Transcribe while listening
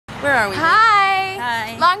Where are we? Hi!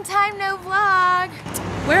 Hi. Long time no vlog.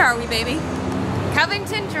 Where are we, baby?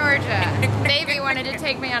 Covington, Georgia. Baby wanted to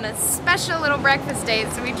take me on a special little breakfast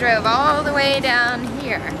date, so we drove all the way down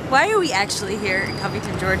here. Why are we actually here in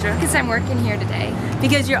Covington, Georgia? Because I'm working here today.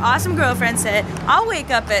 Because your awesome girlfriend said, I'll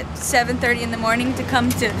wake up at 7:30 in the morning to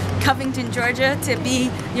come to Covington, Georgia to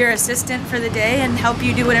be your assistant for the day and help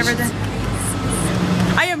you do whatever the...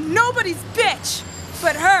 I am nobody's bitch,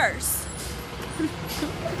 but hers.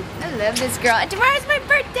 I love this girl. And tomorrow's my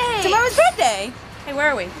birthday! Tomorrow's birthday! Hey, where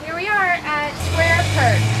are we? Here we are at Square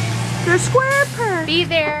Perk. The Square Perk. Be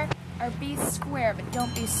there or be square, but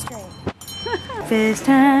don't be straight. Breakfast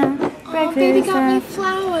time. Oh, baby got me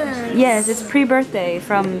flowers. Yes, it's pre-birthday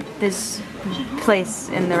from this place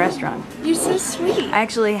in the restaurant. You're so sweet. I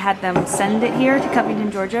actually had them send it here to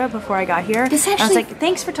Covington, Georgia before I got here. This actually... I was like,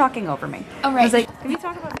 thanks for talking over me. Oh, right. I was like, can you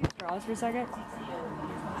talk about these straws for a second?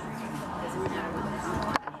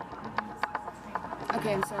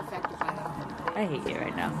 Okay, I'm so affected by that. I hate you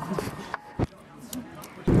right now.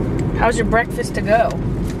 How's your breakfast to go?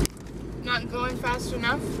 Not going fast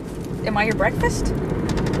enough? Am I your breakfast?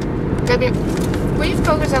 Baby, will you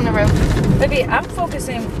focus on the road? Baby, I'm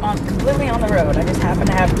focusing on completely on the road. I just happen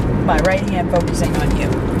to have my right hand focusing on you.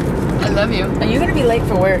 I love you. Are you gonna be late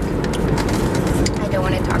for work? I don't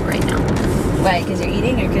want to talk right now. Why? Because you're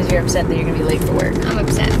eating, or because you're upset that you're gonna be late for work? I'm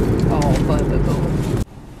upset. Oh, boo.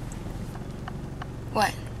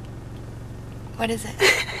 What? What is it?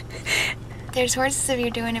 There's horses if you're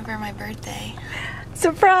doing it for my birthday.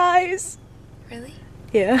 Surprise! Really?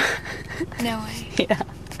 Yeah. No way. Yeah.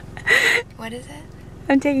 What is it?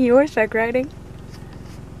 I'm taking you horseback riding.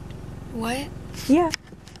 What? Yeah.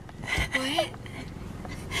 What?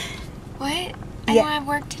 What? I Yeah. don't have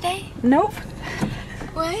work today? Nope.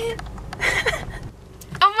 What?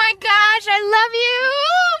 Oh my gosh, I love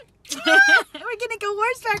you! We're gonna go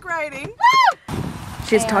horseback riding. Woo!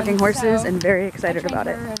 She's I talking am horses so and very excited about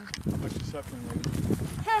it. What's your suffering rate?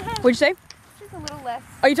 What'd you say? Just a little less.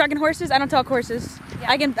 Are you talking horses? I don't talk horses.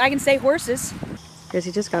 Yeah. I can say horses.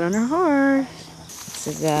 Chrissy just got on her horse.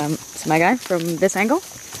 This is my guy from this angle.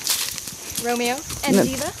 Romeo and No.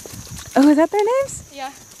 Diva. Oh, is that their names?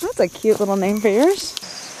 Yeah. That's a cute little name for yours.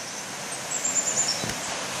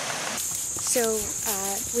 So,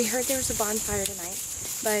 we heard there was a bonfire tonight,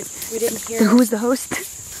 but we didn't hear Who was the host?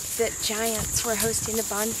 that Giants were hosting the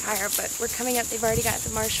bonfire, but we're coming up, they've already got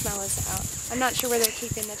the marshmallows out. I'm not sure where they're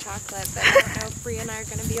keeping the chocolate, but I don't know if Bria and I are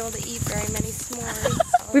going to be able to eat very many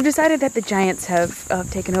s'mores. We've decided that the Giants have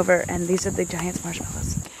taken over, and these are the Giants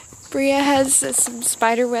marshmallows. Bria has some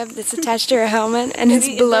spider web that's attached to her helmet, and it's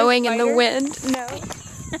Is there a blowing in the spider? wind. No.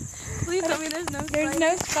 Please tell me there's no spider. There's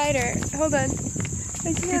no spider. Hold on.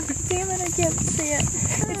 I can't, damn it, I can't see it.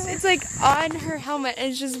 It's like on her helmet and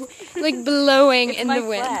it's just like blowing in the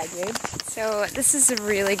wind. Flag, babe. So this is a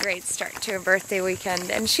really great start to a birthday weekend,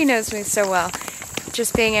 and she knows me so well.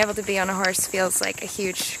 Just being able to be on a horse feels like a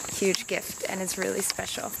huge, huge gift, and it's really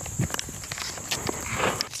special.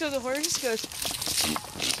 So the horse goes...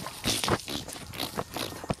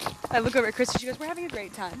 I look over at Chrissy, she goes, we're having a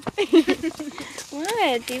great time.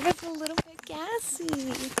 What? Diva's a little bit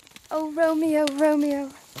gassy. Oh, Romeo, Romeo,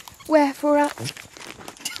 wherefore art?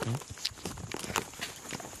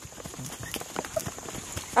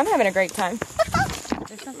 I'm having a great time.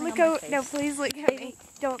 Look out, no, please look at me.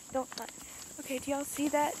 Don't. Okay, do y'all see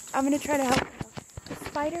that? I'm gonna try to help. The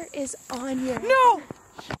spider is on your... No!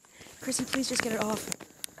 Chrissy, please just get it off.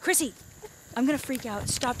 Chrissy, I'm gonna freak out.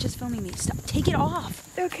 Stop just filming me. Stop. Take it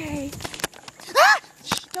off. Okay. Ah!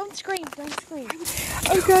 Shh, don't scream, don't scream.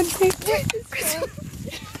 Oh God, take it.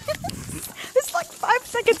 It's like 5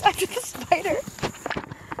 seconds after the spider.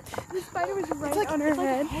 The spider was right on her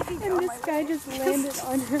head, and this guy just landed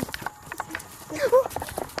on her.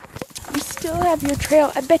 You still have your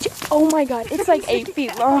trail. I bet you. Oh my God, it's like 8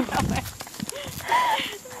 feet long.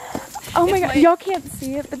 Oh my God, y'all can't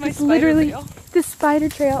see it, but this literally, the spider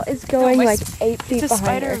trail is going like 8 feet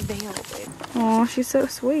behind her. It's a spider veil, babe. Oh, she's so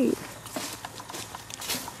sweet.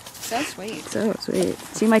 So sweet. So sweet.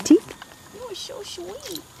 See my teeth? You're so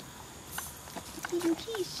sweet. Little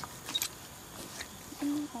teeth.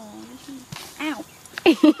 Ow.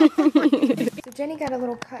 So Jenny got a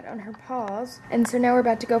little cut on her paws, and so now we're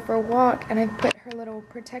about to go for a walk, and I've put her little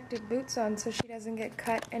protective boots on so she doesn't get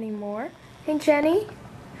cut anymore. Hey Jenny,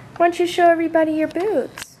 why don't you show everybody your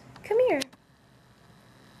boots? Come here.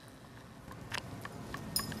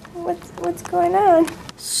 What's going on?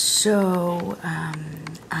 So,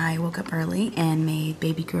 I woke up early and made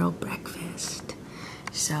baby girl breakfast.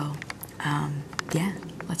 So, yeah,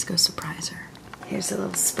 let's go surprise her. Here's a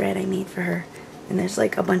little spread I made for her. And there's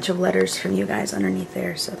like a bunch of letters from you guys underneath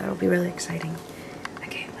there, so that'll be really exciting.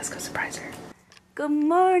 Okay, let's go surprise her. Good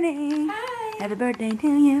morning. Hi. Happy birthday to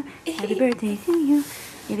you. Happy birthday to you.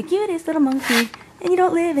 You're the cutest little monkey, and you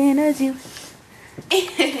don't live in a zoo.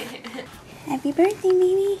 Happy birthday,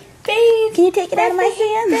 baby. Babe, can you take it out of my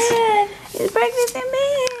hands? It's breakfast in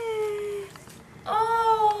bed.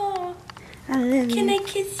 Oh, I love you. can I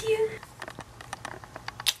kiss you?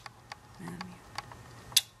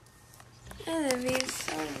 I love you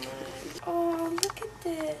so much. Oh, look at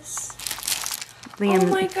this. Liam. Oh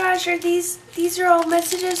my gosh, are these are all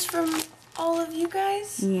messages from all of you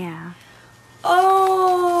guys? Yeah.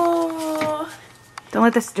 Oh. Don't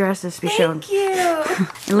let the stresses be shown. Thank you.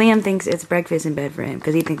 And Liam thinks it's breakfast in bed for him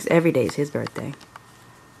because he thinks every day is his birthday.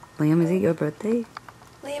 Liam, is it your birthday?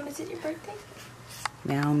 Liam, is it your birthday?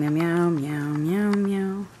 Meow, meow, meow, meow, meow,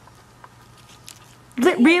 meow.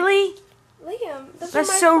 Really? Liam,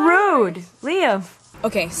 That's so rude. Liam.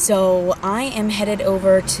 Okay, so I am headed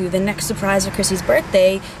over to the next surprise of Chrissy's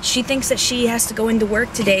birthday. She thinks that she has to go into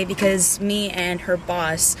work today because me and her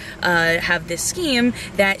boss have this scheme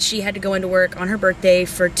that she had to go into work on her birthday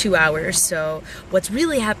for 2 hours. So what's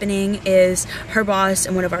really happening is her boss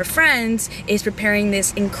and one of our friends is preparing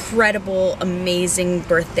this incredible, amazing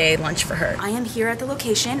birthday lunch for her. I am here at the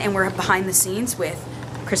location and we're behind the scenes with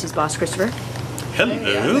Chrissy's boss, Christopher. Hello.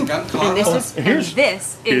 And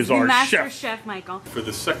this is our Master chef. Chef Michael. For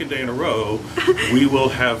the second day in a row, we will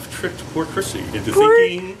have tricked poor Chrissy into Poor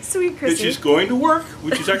thinking sweet that Chrissy. she's going to work,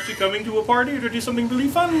 which is actually coming to a party to do something really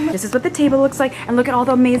fun. This is what the table looks like, and look at all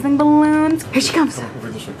the amazing balloons. Here she comes. Come over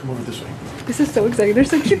this way. Come over this way. This is so exciting. They're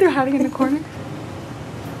so cute. They're hiding in the corner.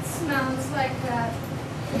 It smells like that.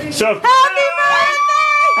 So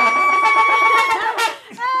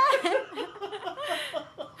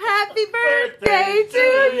Happy birthday! Happy birthday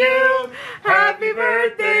to you! Happy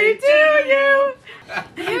birthday to you!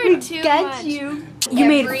 You're too much. You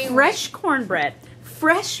made fresh cornbread.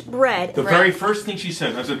 Fresh bread. the very first thing she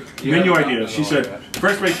said, I said, menu idea. She said,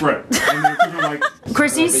 fresh baked bread. And then people were like,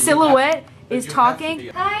 Chrissy's silhouette is talking.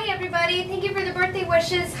 Hi, everybody. Thank you for the birthday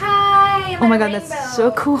wishes. Hi. Oh my god, that's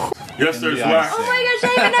so cool. yes, there's wax. Oh my gosh,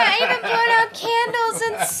 I haven't blown out candles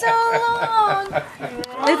in so long.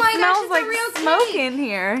 Oh my gosh, it's a real smoke cake. in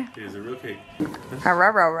here. It is a real cake.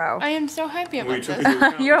 I am so happy about We took this. into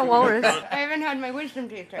account- You're a walrus. I haven't had my wisdom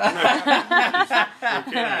teeth yet.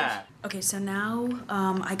 Okay, so now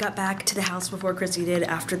I got back to the house before Chrissy did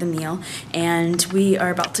after the meal, and we are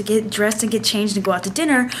about to get dressed and get changed and go out to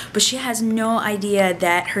dinner, but she has no idea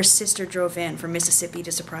that her sister drove in from Mississippi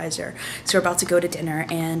to surprise her. So we're about to go to dinner,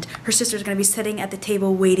 and her sister's going to be sitting at the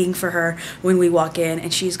table waiting for her when we walk in,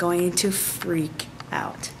 and she's going to freak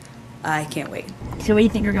out. I can't wait. So where do you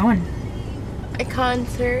think we're going? A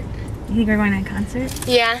concert. You think we're going to a concert?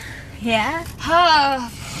 Yeah. Yeah?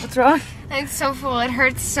 Oh, What's wrong? I'm so full. It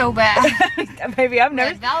hurts so bad. Baby, I've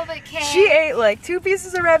never... Red velvet cake. She ate like 2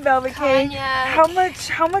 pieces of red velvet cake. Cognac.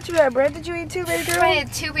 How much of that bread did you eat too, baby girl? I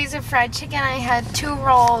had 2 pieces of fried chicken. I had 2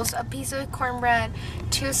 rolls, a piece of cornbread,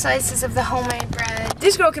 2 slices of the homemade bread.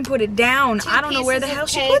 This girl can put it down. 2 I don't know where the pieces hell of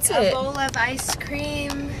she cake, puts a it. bowl of ice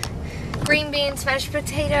cream, green beans, mashed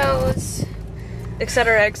potatoes,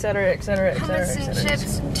 Etc. etc. etc. hummus and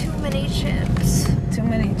chips. Too many chips. Too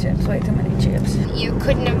many chips. Way too many chips. You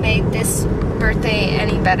couldn't have made this birthday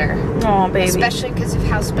any better. Oh, baby. Especially because of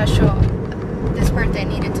how special this birthday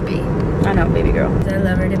needed to be. I know, baby girl. I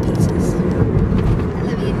love her to pieces. I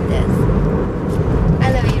love you to death.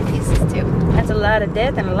 I love you to pieces too. That's a lot of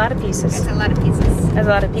death and a lot of pieces. That's a lot of pieces. That's a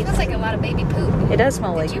lot of It pieces. smells like a lot of baby poop. It does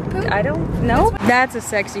smell like... you poop? I don't know. That's a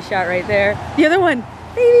sexy shot right there. The other one.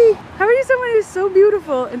 Baby, how are you someone who's so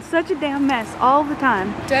beautiful and such a damn mess all the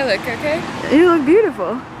time? Do I look okay? You look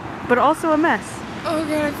beautiful, but also a mess. Oh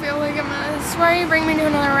god, I feel like a mess. Why are you bringing me to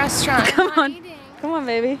another restaurant? Come I'm not on. eating. Come on,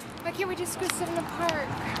 baby. Why can't we just go sit in the park?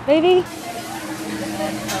 Baby.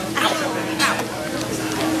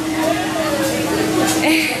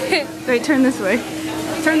 Wait, turn this way.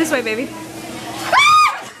 Turn this way, baby.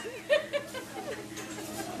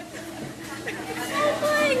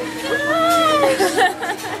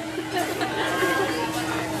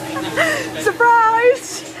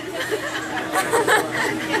 Surprise!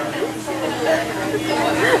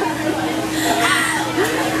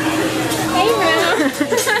 Hey,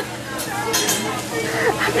 Ru.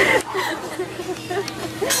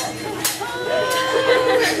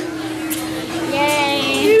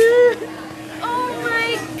 Yay! Oh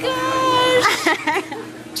my gosh!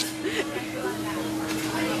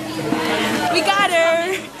 We got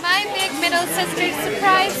her! My big middle sister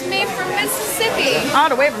surprised me from Mississippi. All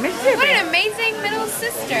the way from Mississippi. What an amazing middle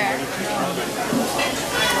sister!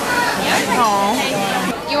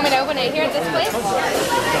 Aww. You want me to open it here at this place?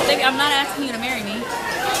 Baby, I'm not asking you to marry me.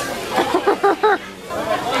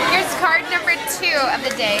 Here's card number 2 of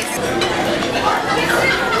the day.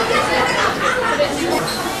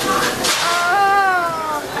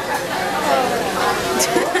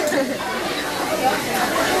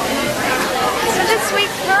 Such a sweet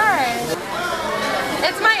card.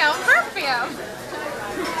 It's my own perfume.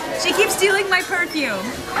 She keeps stealing my perfume.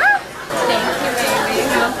 Thank you, baby.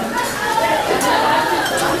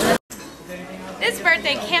 This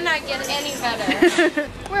birthday cannot get any better.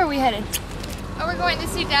 Where are we headed? Oh, we're going to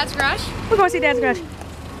see Dad's garage? We're going to see Dad's garage.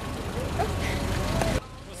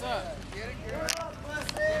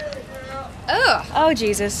 Ugh. Oh,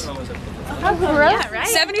 Jesus. How gross. Yeah, right?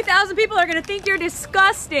 70,000 people are going to think you're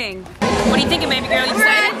disgusting. What are you thinking, baby girl? You We're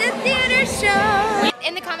at excited? the theater show.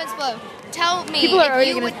 In the comments below, tell me if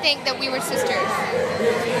you would think that we were sisters.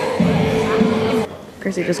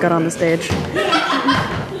 Chrissy just got on the stage.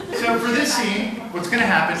 So for this scene, what's going to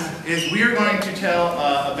happen is we are going to tell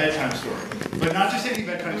a bedtime story. But not just any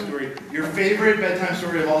bedtime story, your favorite bedtime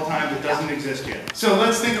story of all time that doesn't exist yet. So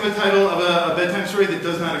let's think of a title of a bedtime story that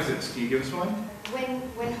does not exist. Can you give us one?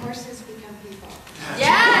 When horses become people.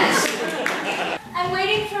 Yes! I'm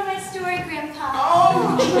waiting for my story, Grandpa.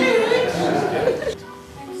 Oh!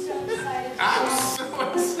 I'm so excited. I'm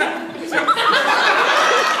so excited.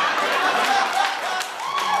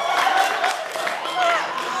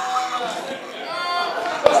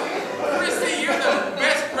 Chrissy, you're the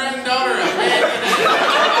best granddaughter I've had.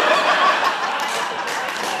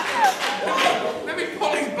 Let me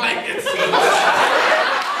pull these blankets.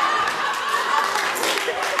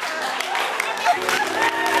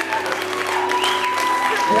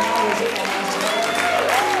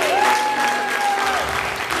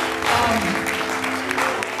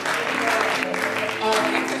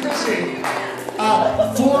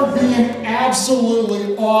 For being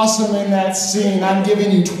absolutely awesome in that scene, I'm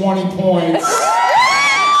giving you 20 points. In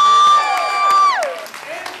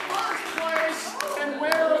first place, and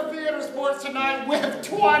winner of theater sports tonight with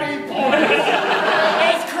 20 points,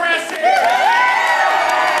 is Chrissy!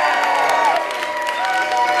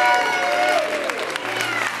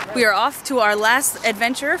 We are off to our last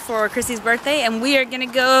adventure for Chrissy's birthday, and we are gonna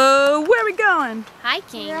go. Where are we going?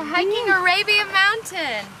 Hiking. We're hiking Arabian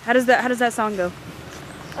Mountain. How does that song go?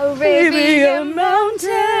 Arabian Mountain.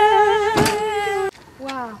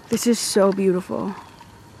 Wow, This is so beautiful.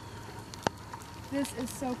 this is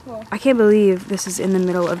so cool. I can't believe this is in the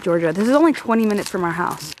middle of Georgia. This is only 20 minutes from our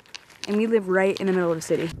house, and we live right in the middle of the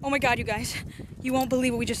city. Oh my God, you guys, you won't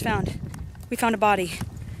believe what we just found. We found a body.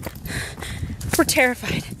 We're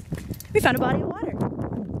terrified. We found a body of water.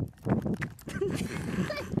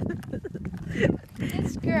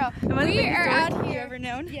 This girl. Am I the We biggest are dork out you've here. ever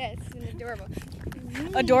known? Yes, and adorable.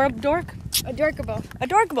 Dork? Adorkable.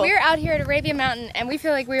 Adorkable. We're out here at Arabian Mountain, and we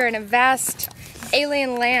feel like we are in a vast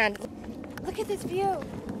alien land. Look at this view.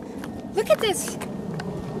 Look at this.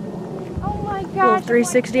 Oh my Little gosh.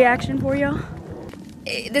 360 action for y'all.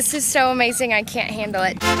 This is so amazing, I can't handle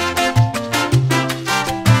it.